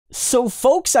So,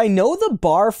 folks, I know the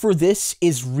bar for this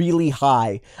is really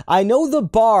high. I know the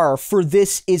bar for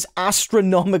this is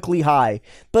astronomically high.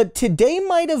 But today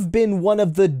might have been one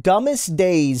of the dumbest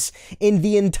days in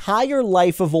the entire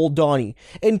life of Old Donnie.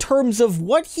 In terms of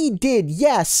what he did,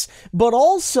 yes, but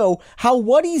also how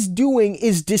what he's doing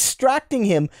is distracting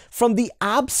him from the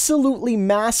absolutely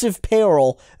massive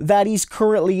peril that he's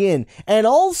currently in. And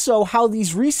also how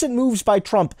these recent moves by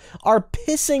Trump are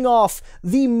pissing off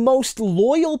the most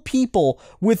loyal people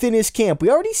within his camp.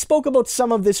 We already spoke about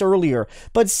some of this earlier,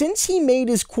 but since he made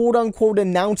his quote-unquote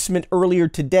announcement earlier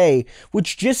today,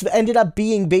 which just ended up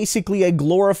being basically a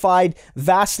glorified,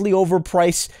 vastly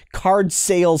overpriced card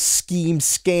sales scheme,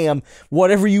 scam,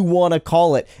 whatever you want to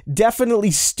call it, definitely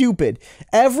stupid,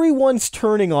 everyone's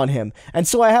turning on him. And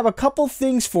so I have a couple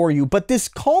things for you, but this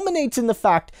culminates in the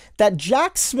fact that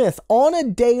Jack Smith, on a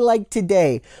day like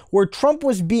today, where Trump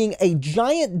was being a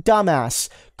giant dumbass,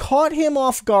 caught him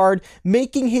off guard,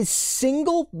 making his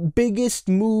single biggest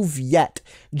move yet.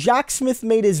 Jack Smith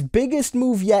made his biggest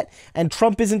move yet, and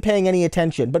Trump isn't paying any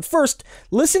attention. But first,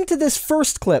 listen to this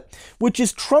first clip, which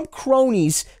is Trump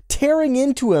cronies tearing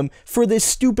into him for this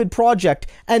stupid project,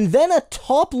 and then a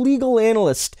top legal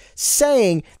analyst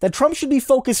saying that Trump should be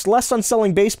focused less on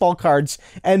selling baseball cards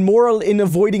and more in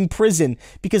avoiding prison,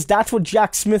 because that's what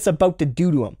Jack Smith's about to do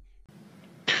to him.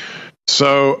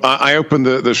 So I opened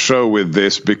the show with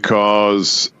this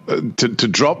because to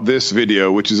drop this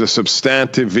video, which is a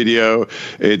substantive video,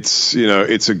 it's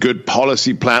a good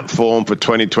policy platform for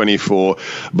 2024.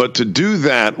 But to do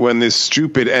that when this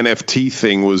stupid NFT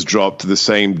thing was dropped the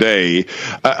same day,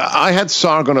 I had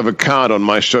Sargon of Akkad on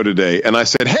my show today, and I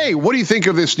said, "Hey, what do you think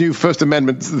of this new First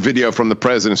Amendment video from the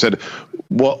president?" He said,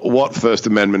 "What First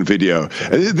Amendment video?"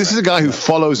 This is a guy who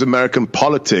follows American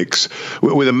politics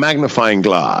with a magnifying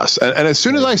glass. And as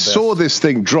soon as I saw this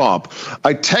thing drop,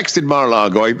 I texted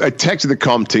Mar-a-Lago, I texted the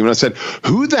comm team, and I said,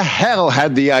 "Who the hell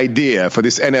had the idea for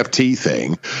this NFT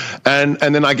thing?" And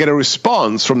then I get a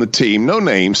response from the team, no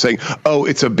name, saying, "Oh,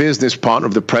 it's a business partner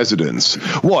of the president's."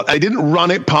 What? I didn't run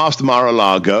it past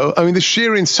Mar-a-Lago. I mean, the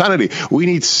sheer insanity. We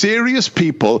need serious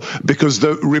people because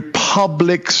the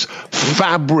republic's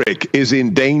fabric is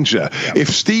in danger. Yeah. If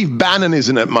Steve Bannon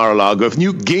isn't at Mar-a-Lago, if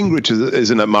Newt Gingrich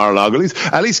isn't at Mar-a-Lago,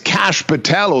 at least Kash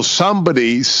Patel or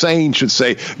somebody sane should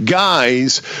say,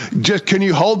 "Guys, just can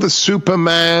you hold the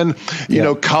Superman,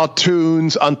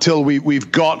 cartoons until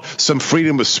we've got some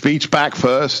freedom of speech back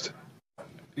first?"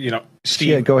 Steve.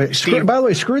 Yeah, go ahead. Steve, by the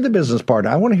way, screw the business part.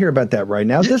 I want to hear about that right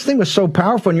now. This thing was so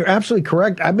powerful, and you're absolutely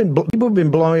correct. People have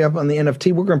been blowing up on the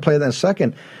NFT. We're going to play that in a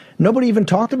second. Nobody even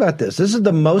talked about this. This is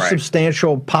the most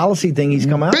substantial policy thing he's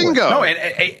come out with. Bingo! No,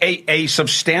 a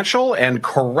substantial and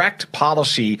correct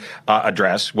policy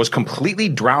address was completely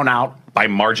drowned out by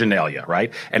marginalia,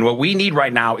 right? And what we need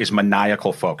right now is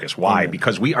maniacal focus. Why?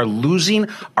 Because we are losing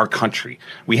our country.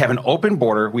 We have an open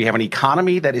border, we have an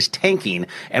economy that is tanking,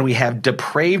 and we have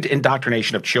depraved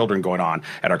indoctrination of children going on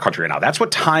at our country right now. That's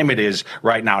what time it is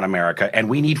right now in America, and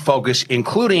we need focus,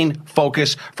 including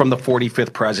focus from the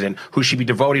 45th president, who should be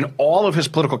devoting all of his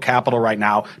political capital right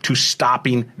now to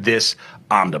stopping this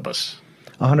omnibus.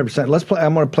 100%. Let's play.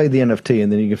 I'm going to play the NFT,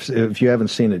 and then if you haven't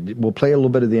seen it, we'll play a little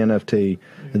bit of the NFT,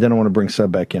 and then I want to bring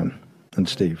Seb back in and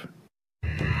Steve.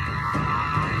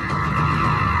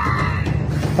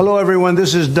 Hello, everyone.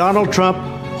 This is Donald Trump.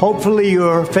 Hopefully,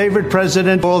 your favorite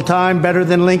president of all time, better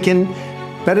than Lincoln,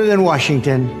 better than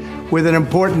Washington, with an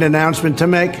important announcement to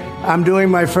make. I'm doing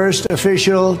my first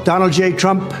official Donald J.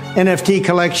 Trump NFT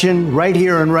collection right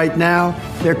here and right now.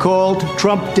 They're called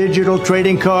Trump Digital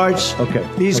Trading Cards. Okay.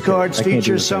 These cards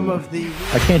feature some of the...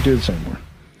 I can't do this anymore.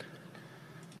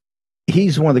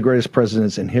 He's one of the greatest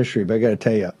presidents in history, but I got to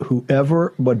tell you,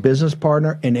 what business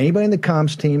partner, and anybody in the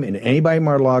comms team, and anybody in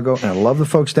Mar-a-Lago, and I love the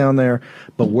folks down there,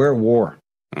 but we're at war.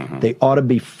 They ought to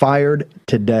be fired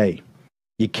today.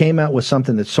 You came out with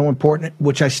something that's so important,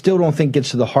 which I still don't think gets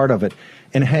to the heart of it.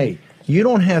 And hey, you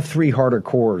don't have three harder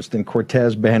cores than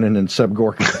Cortez, Bannon, and Seb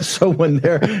Gorka. So when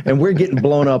we're getting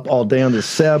blown up all day on this,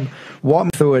 Seb, walk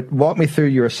me through it. Walk me through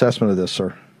your assessment of this,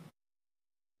 sir.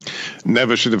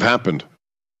 Never should have happened.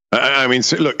 I mean,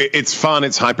 look, it's fun,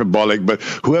 it's hyperbolic, but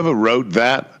whoever wrote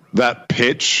that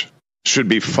pitch should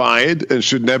be fired and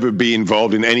should never be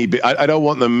involved in any. I don't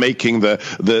want them making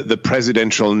the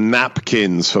presidential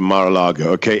napkins for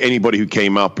Mar-a-Lago. Okay, anybody who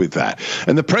came up with that.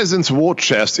 And the president's war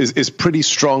chest is pretty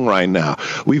strong right now.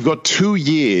 We've got 2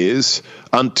 years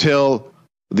until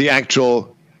the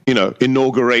actual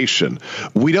inauguration.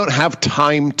 We don't have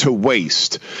time to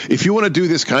waste. If you want to do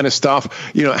this kind of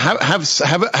stuff,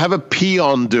 have a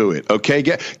peon do it. Okay,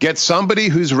 get somebody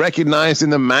who's recognized in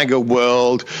the MAGA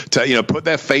world to put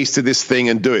their face to this thing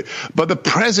and do it. But the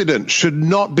president should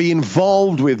not be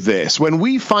involved with this. When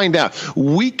we find out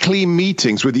weekly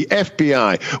meetings with the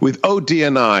FBI, with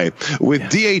ODNI, with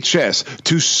DHS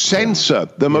to censor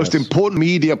the most important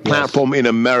media platform in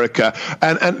America,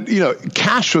 and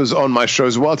Cash was on my show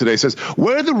as well today, says,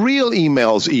 where are the real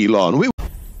emails, Elon?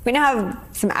 We now have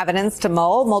some evidence to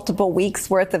mull, multiple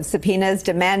weeks worth of subpoenas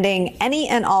demanding any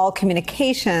and all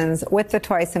communications with the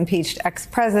twice impeached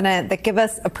ex-president that give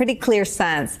us a pretty clear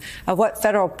sense of what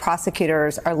federal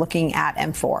prosecutors are looking at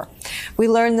and for. We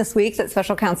learned this week that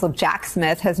special counsel Jack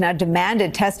Smith has now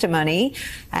demanded testimony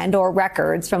and or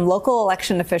records from local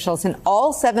election officials in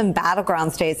all 7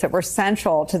 battleground states that were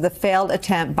central to the failed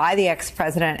attempt by the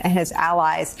ex-president and his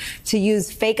allies to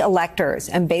use fake electors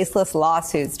and baseless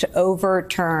lawsuits to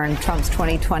overturn Trump's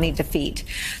 2020 defeat.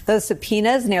 Those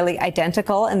subpoenas, nearly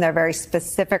identical in their very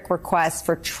specific requests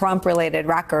for Trump-related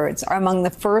records, are among the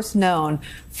first known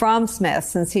from Smith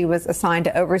since he was assigned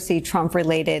to oversee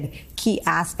Trump-related key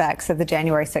aspects of the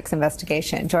January 6th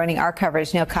investigation. Joining our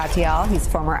coverage, Neil Katyal. He's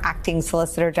former acting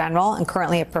Solicitor General and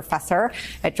currently a professor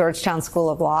at Georgetown School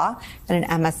of Law and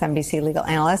an MSNBC legal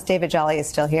analyst. David Jolly is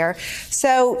still here.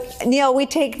 So, Neil, we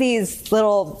take these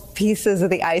little pieces of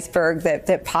the iceberg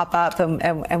that pop up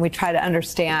and we try to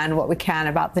understand what we can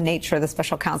about the nature of the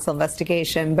special counsel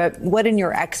investigation. But what, in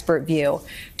your expert view,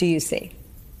 do you see?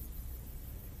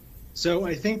 So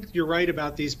I think you're right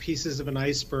about these pieces of an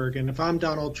iceberg. And if I'm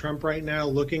Donald Trump right now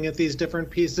looking at these different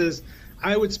pieces,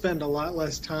 I would spend a lot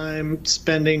less time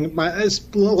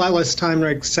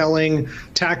like selling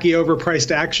tacky,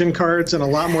 overpriced action cards and a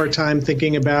lot more time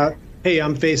thinking about, hey,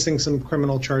 I'm facing some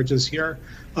criminal charges here.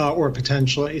 Or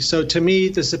potentially. So to me,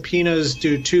 the subpoenas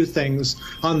do 2 things.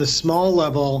 On the small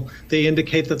level, they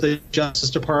indicate that the Justice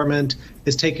Department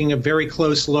is taking a very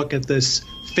close look at this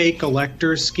fake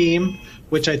elector scheme,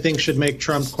 which I think should make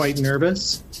Trump quite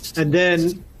nervous. And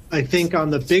then I think on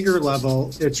the bigger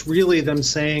level, it's really them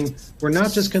saying, we're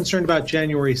not just concerned about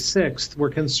January 6th, we're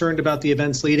concerned about the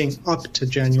events leading up to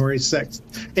January 6th.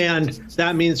 And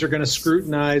that means they're going to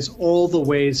scrutinize all the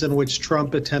ways in which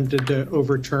Trump attempted to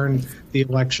overturn the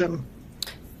election.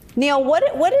 Neil, what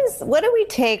do we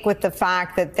take with the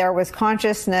fact that there was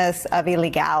consciousness of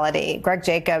illegality? Greg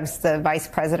Jacobs, the vice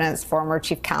president's former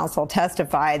chief counsel,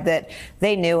 testified that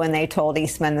they knew and they told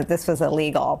Eastman that this was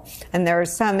illegal. And there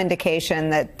was some indication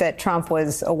that Trump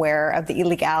was aware of the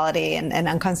illegality and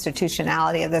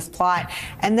unconstitutionality of this plot.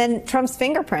 And then Trump's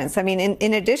fingerprints. I mean,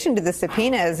 in addition to the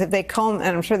subpoenas, if they comb,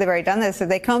 and I'm sure they've already done this, if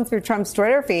they comb through Trump's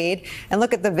Twitter feed and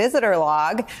look at the visitor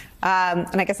log,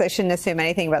 and I guess I shouldn't assume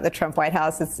anything about the Trump White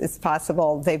House. It's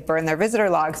possible they've burned their visitor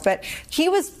logs. But he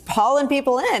was hauling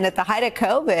people in at the height of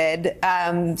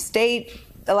COVID, state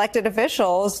elected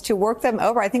officials to work them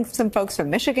over. I think some folks from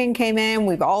Michigan came in.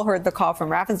 We've all heard the call from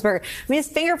Raffensperger. I mean, his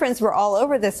fingerprints were all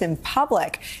over this in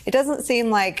public. It doesn't seem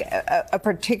like a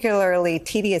particularly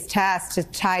tedious task to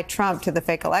tie Trump to the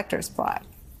fake electors plot.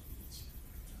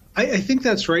 I think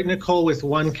that's right, Nicole, with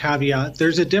one caveat.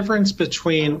 There's a difference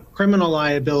between criminal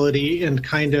liability and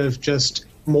kind of just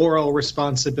moral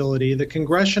responsibility. The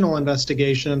congressional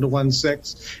investigation into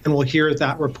 1-6, and we'll hear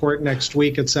that report next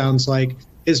week, it sounds like,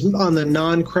 is on the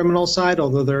non-criminal side,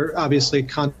 although they're obviously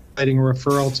contemplating a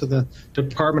referral to the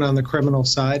department on the criminal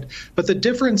side. But the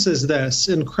difference is this.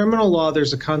 In criminal law,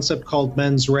 there's a concept called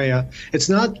mens rea. It's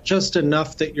not just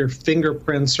enough that your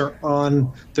fingerprints are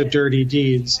on the dirty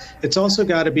deeds. It's also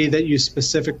got to be that you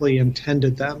specifically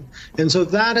intended them. And so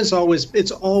that is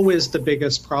it's always the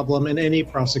biggest problem in any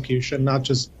prosecution, not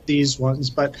just these ones,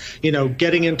 but,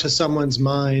 getting into someone's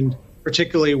mind,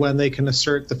 particularly when they can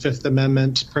assert the Fifth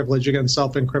Amendment privilege against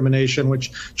self-incrimination,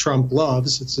 which Trump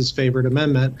loves. It's his favorite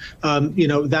amendment.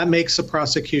 That makes the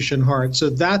prosecution hard. So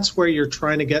that's where you're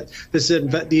trying to get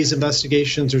these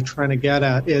investigations are trying to get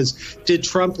at is, did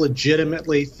Trump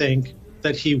legitimately think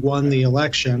that he won the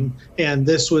election? And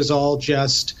this was all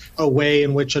just a way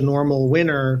in which a normal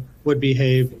winner would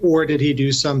behave, or did he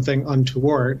do something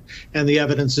untoward? And the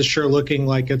evidence is sure looking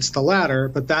like it's the latter,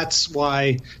 but that's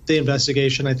why the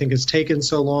investigation, I think, has taken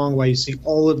so long, why you see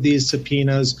all of these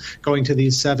subpoenas going to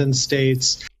these 7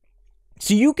 states.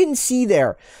 So you can see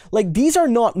there, like, these are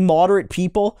not moderate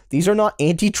people. These are not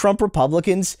anti-Trump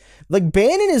Republicans. Like,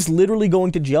 Bannon is literally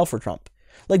going to jail for Trump.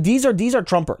 Like, these are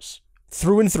Trumpers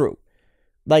through and through.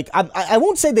 Like, I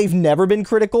won't say they've never been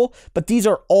critical, but these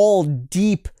are all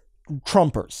deep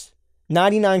Trumpers.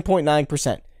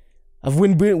 99.9% of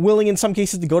willing in some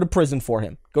cases to go to prison for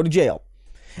him, go to jail.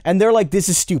 And they're like, this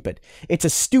is stupid. It's a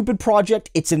stupid project.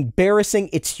 It's embarrassing.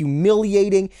 It's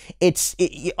humiliating. It's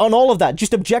on all of that,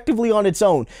 just objectively on its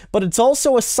own. But it's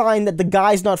also a sign that the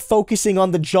guy's not focusing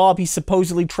on the job he's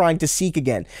supposedly trying to seek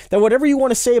again. That whatever you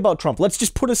want to say about Trump, let's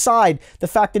just put aside the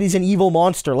fact that he's an evil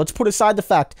monster. Let's put aside the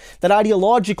fact that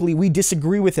ideologically we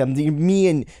disagree with him, me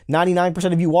and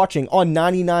 99% of you watching, on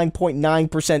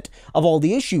 99.9% of all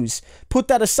the issues. Put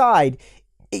that aside.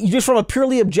 Just from a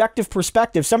purely objective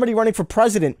perspective, somebody running for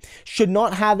president should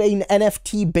not have an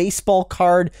NFT baseball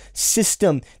card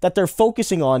system that they're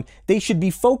focusing on. They should be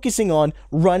focusing on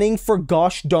running for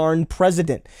gosh darn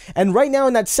president. And right now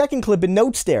in that second clip, it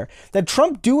notes there that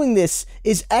Trump doing this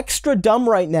is extra dumb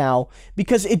right now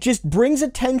because it just brings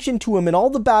attention to him in all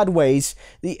the bad ways.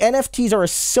 The NFTs are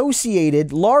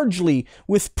associated largely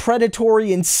with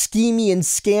predatory and schemy and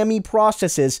scammy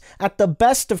processes at the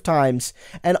best of times.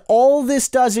 And all this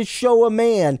does is show a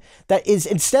man that is,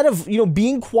 instead of,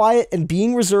 being quiet and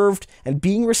being reserved and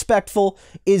being respectful,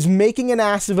 is making an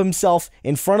ass of himself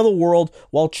in front of the world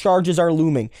while charges are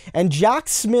looming. And Jack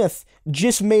Smith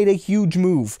just made a huge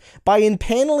move by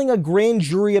impaneling a grand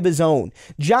jury of his own.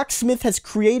 Jack Smith has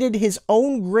created his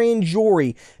own grand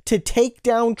jury to take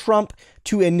down Trump,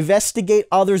 to investigate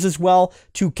others as well,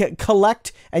 to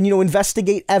collect and,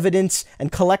 investigate evidence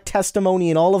and collect testimony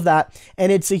and all of that.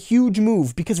 And it's a huge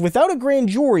move because without a grand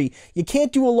jury, you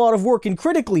can't do a lot of work. And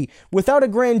critically, without a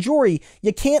grand jury,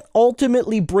 you can't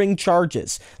ultimately bring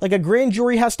charges. Like, a grand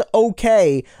jury has to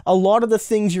okay a lot of the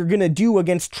things you're going to do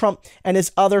against Trump and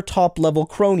his other top level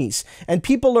cronies. And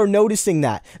people are noticing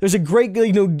that. There's a great,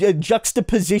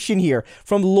 juxtaposition here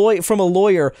from a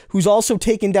lawyer who's also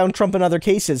taken down Trump in other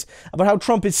cases about how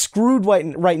Trump is screwed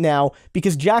right now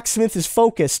because Jack Smith is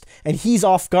focused and he's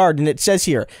off guard. And it says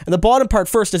here, and the bottom part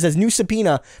first, it says new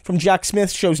subpoena from Jack Smith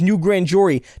shows new grand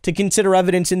jury to consider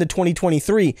evidence into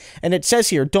 2023. And it says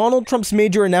here, Donald Trump's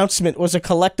major announcement was a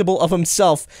collectible of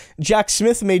himself. Jack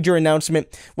Smith's major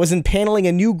announcement was impaneling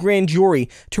a new grand jury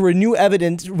to review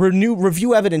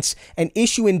evidence and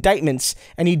issue indictments,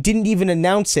 and he didn't even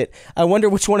announce it. I wonder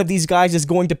which one of these guys is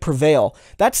going to prevail.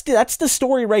 That's the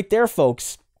story right there,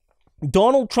 folks.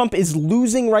 Donald Trump is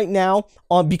losing right now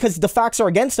because the facts are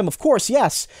against him, of course,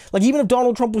 yes. Like, even if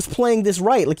Donald Trump was playing this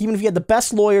right, like, even if he had the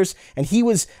best lawyers and he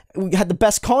had the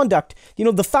best conduct,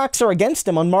 the facts are against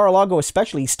him on Mar-a-Lago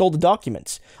especially. He stole the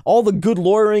documents. All the good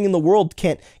lawyering in the world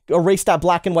can't erase that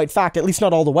black and white fact, at least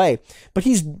not all the way. But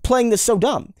he's playing this so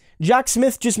dumb. Jack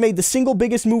Smith just made the single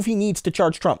biggest move he needs to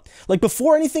charge Trump. Like,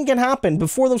 before anything can happen,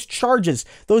 before those charges,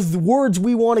 those words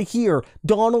we want to hear,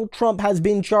 Donald Trump has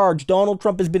been charged, Donald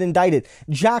Trump has been indicted,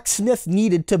 Jack Smith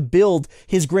needed to build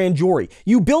his grand jury.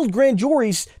 You build grand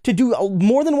juries to do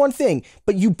more than one thing,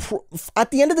 but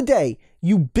at the end of the day,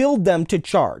 you build them to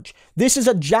charge. This is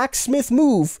a Jack Smith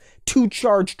move to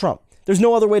charge Trump. There's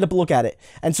no other way to look at it.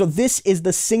 And so this is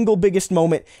the single biggest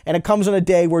moment, and it comes on a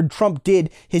day where Trump did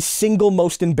his single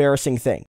most embarrassing thing.